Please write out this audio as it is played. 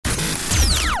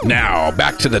Now,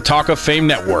 back to the Talk of Fame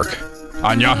Network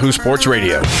on Yahoo Sports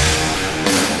Radio.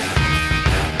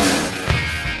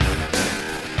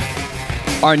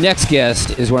 Our next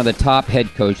guest is one of the top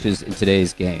head coaches in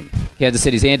today's game. Kansas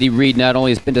City's Andy Reid not only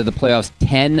has been to the playoffs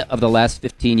 10 of the last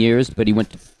 15 years, but he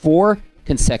went to 4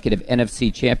 consecutive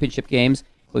NFC championship games,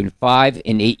 including 5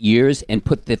 in 8 years, and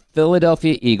put the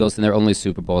Philadelphia Eagles in their only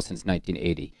Super Bowl since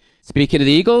 1980. Speaking of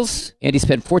the Eagles, Andy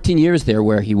spent 14 years there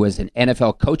where he was an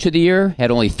NFL Coach of the Year, had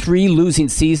only 3 losing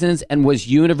seasons, and was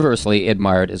universally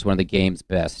admired as one of the game's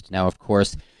best. Now, of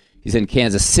course, he's in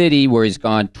Kansas City where he's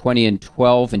gone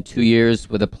 20-12 in 2 years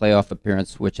with a playoff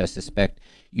appearance, which I suspect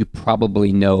you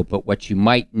probably know. But what you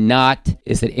might not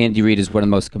is that Andy Reid is one of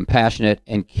the most compassionate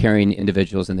and caring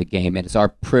individuals in the game, and it's our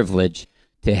privilege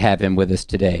to have him with us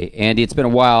today. Andy, it's been a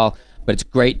while, but it's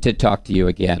great to talk to you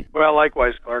again. Well,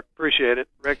 likewise, Clark. Appreciate it.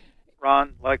 Rick,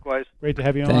 Ron, likewise. Great to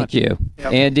have you on. Thank you.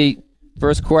 Yep. Andy,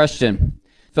 first question.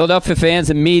 Philadelphia fans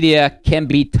and media can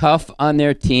be tough on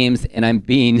their teams, and I'm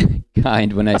being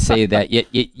kind when I say that. Yet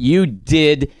you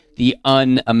did the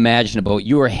unimaginable.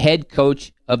 You were head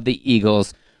coach of the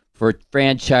Eagles for a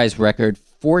franchise record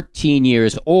 14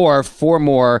 years, or 4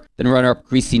 more than runner-up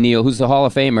Greasy Neal, who's a Hall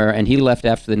of Famer, and he left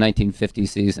after the 1950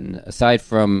 season. Aside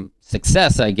from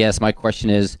success, I guess, my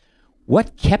question is,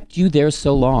 what kept you there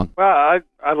so long? Well,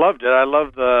 I loved it. I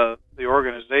loved the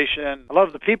organization. I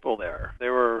loved the people there. They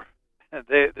are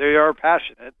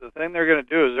passionate. The thing they're going to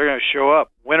do is they're going to show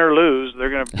up, win or lose. They're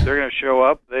going to show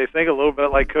up. They think a little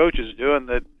bit like coaches do, and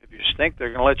that if you stink,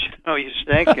 they're going to let you know you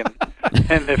stink,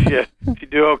 and if you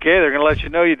do okay, they're going to let you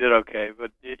know you did okay.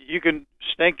 But you can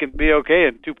stink and be okay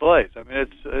in 2 plays. I mean,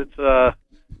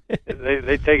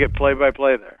 they take it play by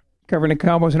play there. Covering the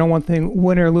Cowboys, I know one thing: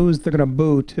 win or lose, they're going to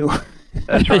boo too.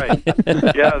 That's right.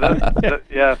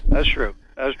 Yeah, that's true.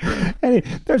 That's true. And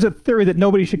there's a theory that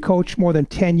nobody should coach more than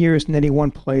 10 years in any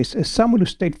one place. As someone who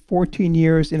stayed 14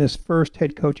 years in his first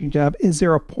head coaching job, is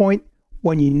there a point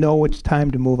when you know it's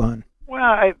time to move on?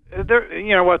 Well,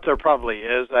 there probably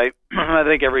is. I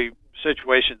think every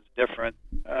situation's different.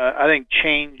 I think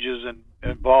change is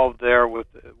involved there with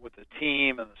the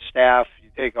team and the staff. You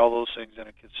take all those things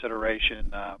into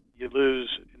consideration.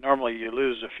 Normally you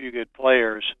lose a few good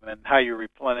players, and how you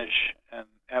replenish and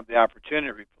have the opportunity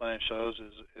to replenish those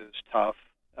is tough,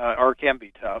 or can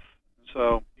be tough.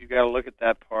 So you got to look at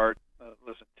that part.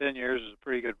 Listen, 10 years is a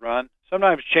pretty good run.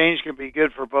 Sometimes change can be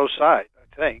good for both sides,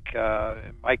 I think.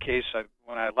 In my case,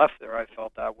 when I left there, I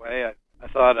felt that way. I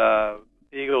thought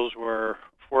the Eagles were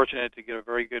fortunate to get a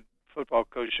very good football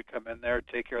coach to come in there,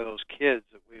 take care of those kids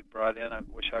that we had brought in,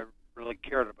 which I really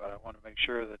cared about. I wanted to make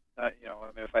sure that,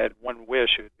 if I had one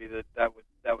wish, it would be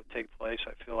that would take place.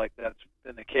 I feel like that's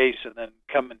been the case. And then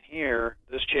coming here,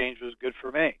 this change was good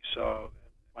for me. So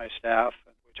my staff,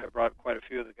 which I brought quite a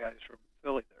few of the guys from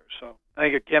Philly there. So I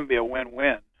think it can be a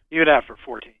win-win, even after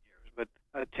 14 years.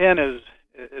 But 10 is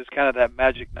kind of that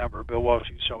magic number. Bill Walsh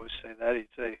used to always say that. He'd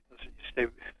say, listen, you stay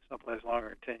someplace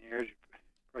longer than 10 years,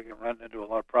 you're probably going to run into a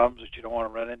lot of problems that you don't want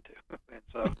to run into. And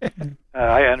so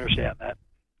I understand that.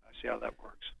 I see how that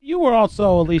works. You were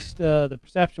also, at least the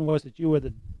perception was that you were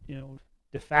the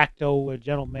de facto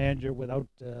general manager without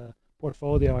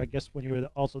portfolio, I guess, when you were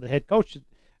also the head coach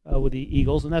with the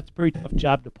Eagles, and that's a pretty tough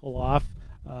job to pull off.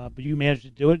 But you managed to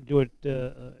do it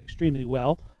extremely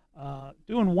well.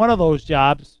 Doing one of those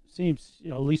jobs seems,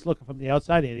 at least looking from the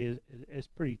outside, is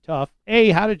pretty tough.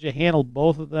 How did you handle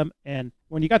both of them? And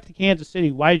when you got to Kansas City,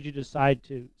 why did you decide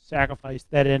to sacrifice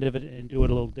that end of it and do it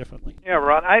a little differently? Yeah,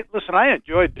 Ron, I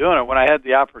enjoyed doing it when I had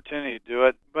the opportunity to do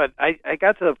it. But I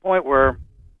got to the point where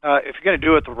if you're going to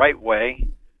do it the right way,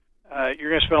 you're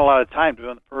going to spend a lot of time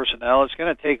doing the personnel. It's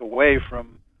going to take away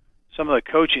from some of the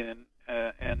coaching.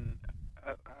 And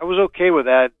I was okay with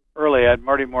that early. I had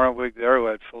Marty Mornwig there, who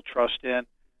I had full trust in.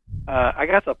 I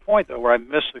got to the point, though, where I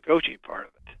missed the coaching part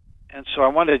of it. And so I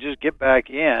wanted to just get back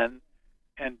in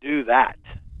and do that.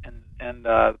 And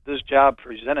this job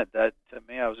presented that to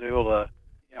me. I was able to,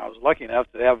 I was lucky enough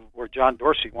to have where John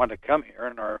Dorsey wanted to come here,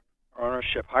 and our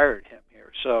ownership hired him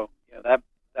here. So that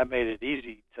made it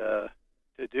easy to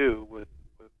do with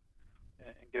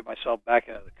and get myself back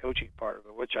into the coaching part of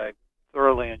it, which I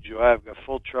thoroughly enjoy. I've got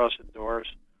full trust in Doris,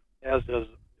 as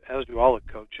do all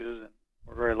the coaches, and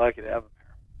we're very lucky to have him here.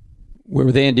 We're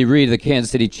with Andy Reid of the Kansas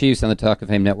City Chiefs on the Talk of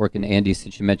Fame Network. And Andy,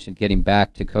 since you mentioned getting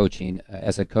back to coaching,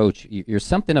 as a coach, you're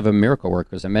something of a miracle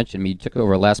worker. As I mentioned, you took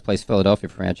over a last-place Philadelphia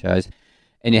franchise,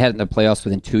 and you had it in the playoffs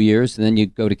within 2 years. And then you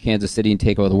go to Kansas City and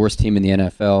take over the worst team in the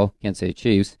NFL, Kansas City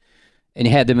Chiefs, and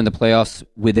you had them in the playoffs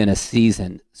within a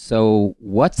season. So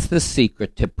what's the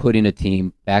secret to putting a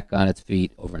team back on its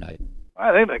feet overnight?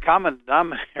 I think the common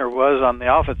denominator was on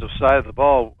the offensive side of the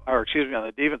ball, on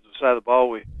the defensive side of the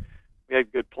ball, we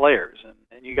had good players, and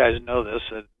you guys know this.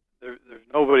 That there's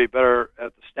nobody better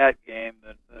at the stat game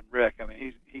than Rick. I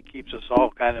mean, he keeps us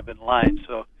all kind of in line,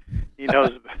 so he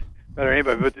knows better than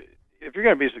anybody. But if you're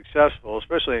going to be successful,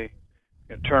 especially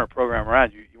going to turn a program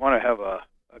around, you want to have a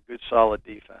good, solid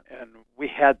defense, and we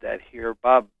had that here.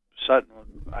 Bob Sutton,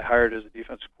 I hired as a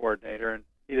defensive coordinator, and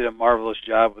he did a marvelous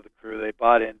job with the crew. They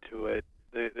bought into it.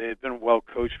 They had been well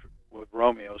coached with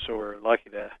Romeo, so we're lucky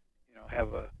to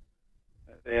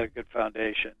they had a good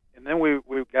foundation. And then we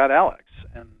got Alex,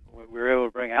 and we were able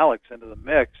to bring Alex into the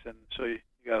mix, and so you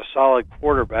got a solid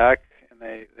quarterback, and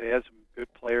they had some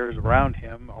good players around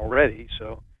him already,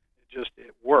 so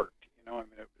it worked. I mean,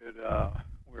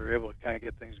 we were able to kind of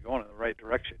get things going in the right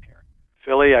direction here.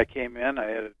 Philly, I came in, I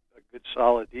had a good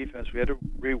solid defense. We had to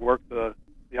rework the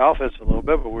offense a little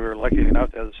bit, but we were lucky enough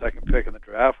to have the second pick in the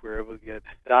draft. We were able to get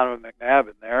Donovan McNabb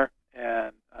in there,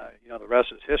 and the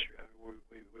rest is history.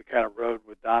 We kind of rode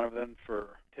with Donovan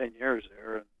for 10 years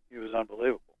there, and he was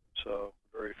unbelievable. So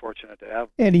very fortunate to have him.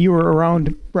 Andy, you were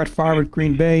around Brett Favre at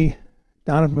Green Bay,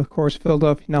 Donovan, of course,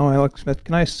 Philadelphia, now Alex Smith.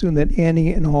 Can I assume that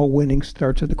any and all winning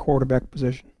starts at the quarterback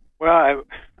position? Well, I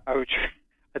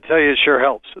tell you, it sure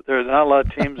helps. There's not a lot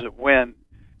of teams that win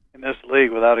in this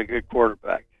league without a good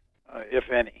quarterback, if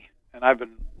any. And I've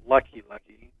been lucky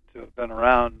to have been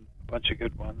around a bunch of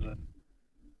good ones. And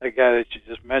that guy that you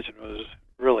just mentioned was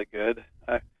really good.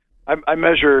 I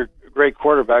measure great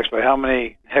quarterbacks by how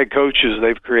many head coaches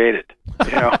they've created.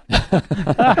 There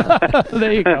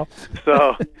you go.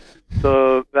 So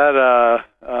that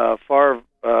Favre,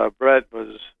 Brett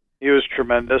he was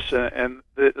tremendous, and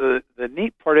the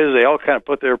neat part is they all kind of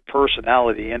put their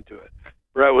personality into it.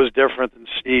 Brett was different than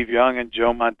Steve Young and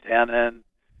Joe Montana,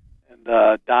 and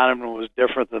Donovan was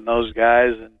different than those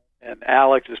guys, and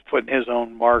Alex is putting his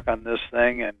own mark on this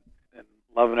thing and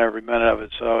loving every minute of it.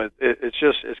 So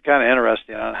it's kind of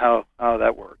interesting on how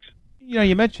that works.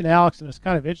 You mentioned Alex, and it's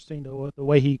kind of interesting the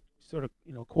way he sort of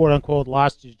quote unquote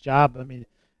lost his job. I mean,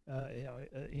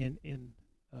 in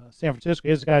San Francisco,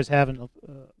 his guys having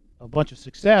a bunch of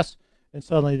success, and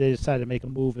suddenly they decided to make a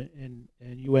move, and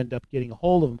you end up getting a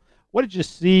hold of him. What did you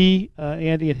see,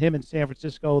 Andy, and him in San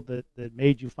Francisco that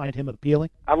made you find him appealing?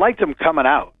 I liked him coming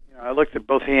out. I looked at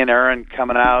both he and Aaron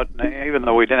coming out, and even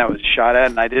though we didn't have a shot at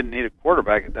it, and I didn't need a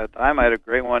quarterback at that time, I had a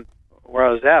great one where I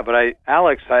was at. But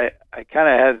Alex, I kind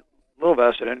of had a little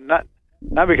vested in, not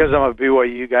because I'm a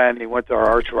BYU guy and he went to our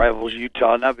arch rivals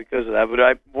Utah, not because of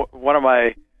that, but one of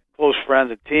my close friends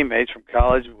and teammates from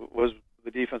college was the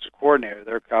defensive coordinator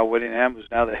there, Kyle Whittingham, who's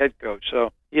now the head coach.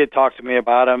 So he had talked to me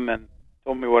about him and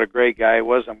told me what a great guy he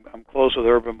was. I'm close with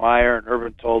Urban Meyer, and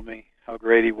Urban told me how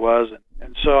great he was.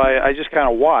 And so I just kind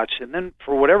of watched. And then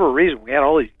for whatever reason, we had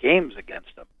all these games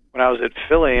against him. When I was at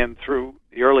Philly and through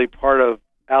the early part of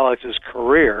Alex's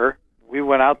career, we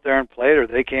went out there and played, or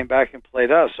they came back and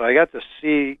played us. So I got to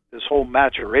see this whole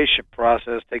maturation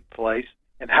process take place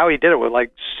and how he did it with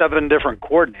like 7 different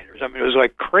coordinators. I mean, it was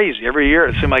like crazy. Every year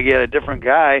it seemed like he had a different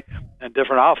guy and a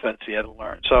different offense he had to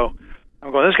learn. So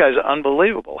I'm going, this guy's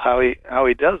unbelievable how he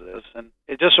does this. And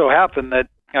it just so happened that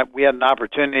we had an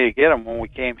opportunity to get him when we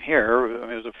came here. I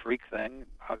mean, it was a freak thing.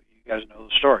 You guys know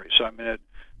the story. So, I mean,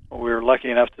 we were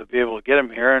lucky enough to be able to get him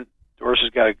here. And Dorsey's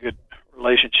got a good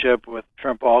relationship with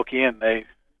Trent Baalke, and they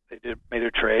made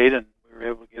a trade, and we were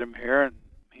able to get him here, and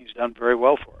he's done very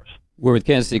well for us. We're with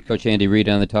Kansas City coach Andy Reid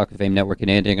on the Talk of Fame Network.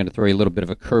 And Andy, I'm going to throw you a little bit of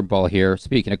a curveball here.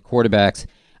 Speaking of quarterbacks,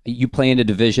 you play in a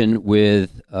division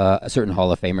with a certain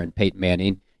Hall of Famer in Peyton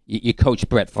Manning. You coached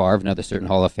Brett Favre, another certain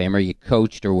Hall of Famer. You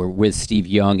coached or were with Steve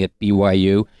Young at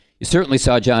BYU. You certainly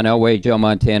saw John Elway, Joe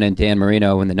Montana, and Dan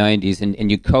Marino in the 90s,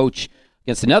 and you coach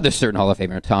against another certain Hall of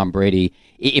Famer, Tom Brady.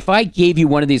 If I gave you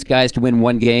one of these guys to win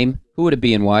one game, who would it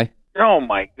be and why? Oh,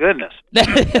 my goodness.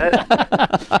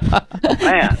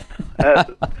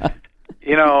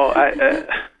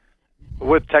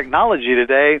 With technology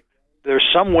today, there's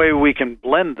some way we can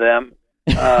blend them.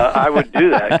 I would do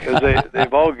that because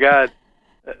they've all got...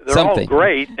 They're something. All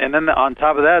great, and then on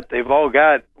top of that, they've all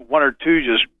got one or two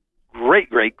just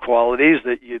great qualities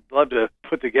that you'd love to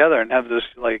put together and have this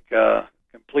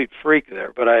complete freak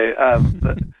there. But I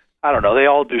don't know. They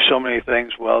all do so many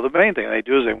things well. The main thing they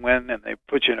do is they win, and they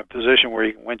put you in a position where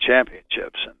you can win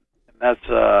championships, and that's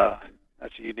a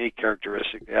unique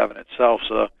characteristic they have in itself.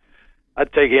 So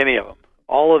I'd take any of them,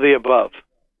 all of the above.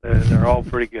 They're all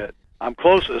pretty good. I'm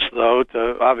closest though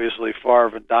to obviously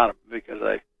Favre and Donovan because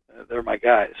they're my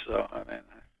guys, so I mean,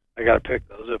 I got to pick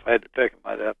those. If I had to pick them,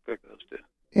 I'd have to pick those two.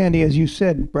 Andy, as you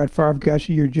said, Brett Favre got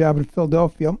you your job in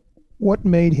Philadelphia. What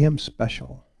made him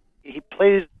special? He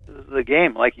played the the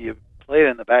game like you played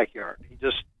in the backyard.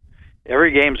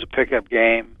 Every game's a pickup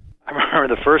game. I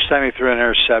remember the first time he threw an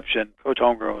interception, Coach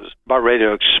Holmgren was about ready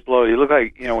to explode. He looked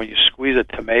like, when you squeeze a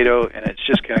tomato and it's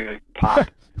just going to pop.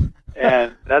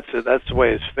 And that's the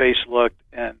way his face looked.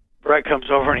 And Brett comes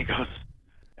over and he goes,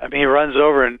 he runs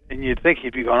over and you'd think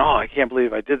he'd be going, oh, I can't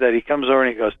believe I did that. He comes over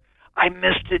and he goes, I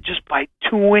missed it just by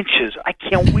 2 inches. I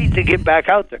can't wait to get back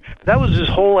out there. That was his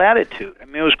whole attitude.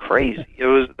 It was crazy. It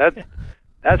was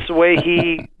that's the way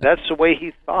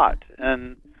he thought.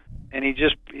 And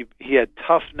he had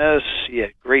toughness, he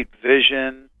had great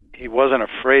vision. He wasn't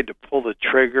afraid to pull the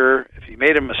trigger. If he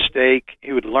made a mistake,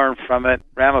 he would learn from it.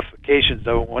 Ramifications,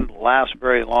 though, wouldn't last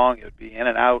very long. It would be in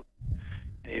and out,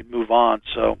 and he'd move on.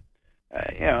 So,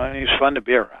 and he was fun to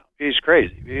be around. He's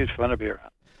crazy. He was fun to be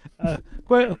around.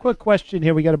 A quick question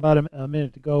here. We got about a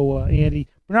minute to go, Andy.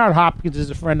 Bernard Hopkins is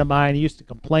a friend of mine. He used to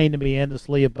complain to me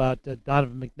endlessly about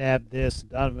Donovan McNabb this,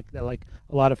 Donovan McNabb, like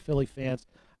a lot of Philly fans.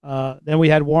 Then we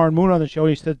had Warren Moon on the show.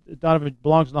 He said Donovan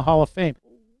belongs in the Hall of Fame.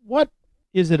 What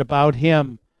is it about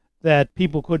him that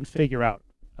people couldn't figure out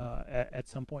at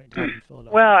some point in time in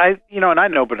Philadelphia? Well, and I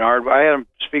know Bernard. I had him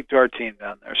speak to our team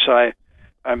down there, so I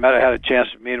had a chance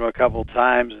to meet him a couple of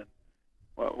times, and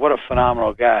what a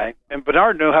phenomenal guy. And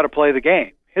Bernard knew how to play the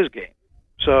game, his game.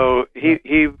 So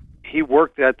he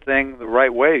worked that thing the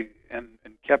right way and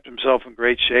kept himself in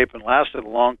great shape and lasted a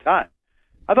long time.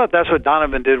 I thought that's what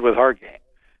Donovan did with our game.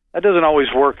 That doesn't always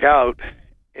work out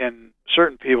in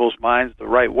certain people's minds the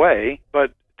right way,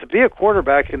 but to be a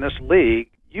quarterback in this league,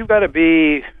 you've got to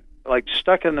be like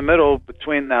stuck in the middle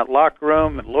between that locker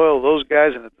room and loyal to those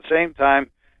guys, and at the same time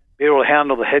be able to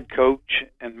handle the head coach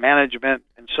and management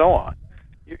and so on.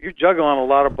 You're juggling a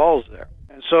lot of balls there,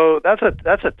 and so that's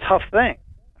a tough thing.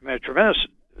 A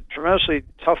tremendously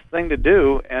tough thing to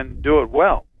do and do it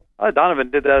well.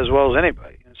 Donovan did that as well as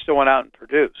anybody and still went out and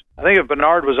produced. I think if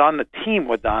Bernard was on the team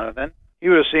with Donovan, he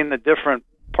would have seen the different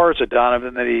parts of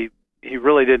Donovan that he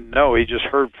really didn't know. He just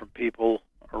heard from people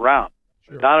around.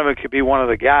 Sure. Donovan could be one of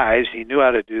the guys. He knew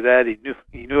how to do that.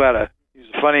 He knew how to. He's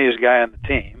the funniest guy on the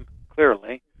team,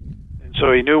 clearly. And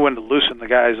so he knew when to loosen the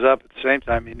guys up. At the same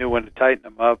time, he knew when to tighten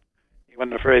them up. He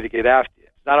wasn't afraid to get after you.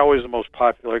 It's not always the most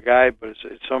popular guy, but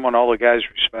it's someone all the guys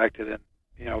respected, and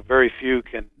very few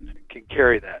can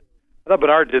carry that. I thought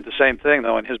Bernard did the same thing,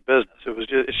 though, in his business.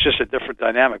 It's just a different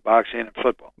dynamic, boxing and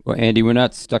football. Well, Andy, we're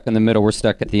not stuck in the middle. We're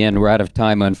stuck at the end. We're out of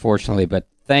time, unfortunately, but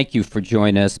thank you for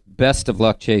joining us. Best of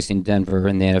luck chasing Denver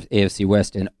in the AFC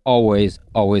West, and always,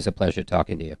 always a pleasure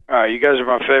talking to you. All right, you guys are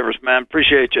my favorites, man.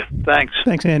 Appreciate you. Thanks.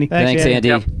 Thanks, Andy. Thanks, Andy.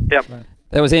 Yep.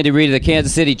 That was Andy Reid of the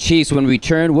Kansas City Chiefs. When we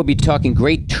return, we'll be talking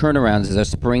great turnarounds as our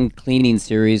spring cleaning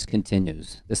series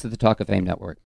continues. This is the Talk of Fame Network.